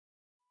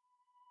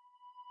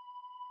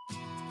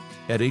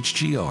At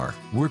HGR,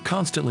 we're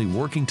constantly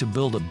working to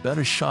build a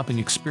better shopping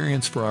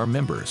experience for our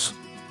members.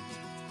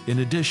 In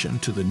addition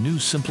to the new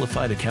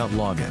simplified account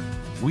login,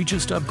 we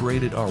just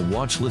upgraded our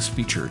watch list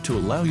feature to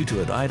allow you to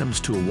add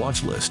items to a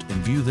watch list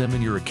and view them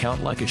in your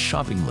account like a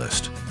shopping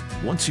list.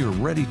 Once you're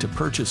ready to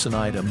purchase an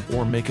item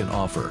or make an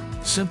offer,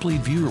 simply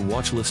view your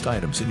watch list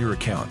items in your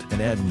account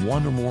and add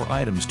one or more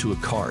items to a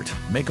cart,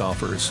 make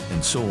offers,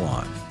 and so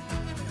on.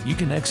 You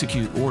can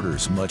execute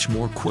orders much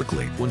more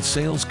quickly when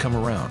sales come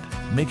around,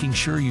 making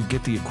sure you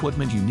get the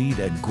equipment you need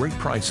at great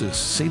prices,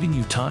 saving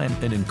you time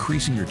and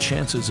increasing your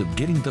chances of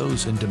getting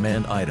those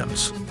in-demand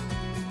items.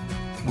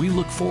 We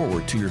look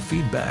forward to your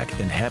feedback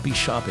and happy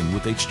shopping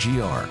with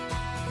HGR.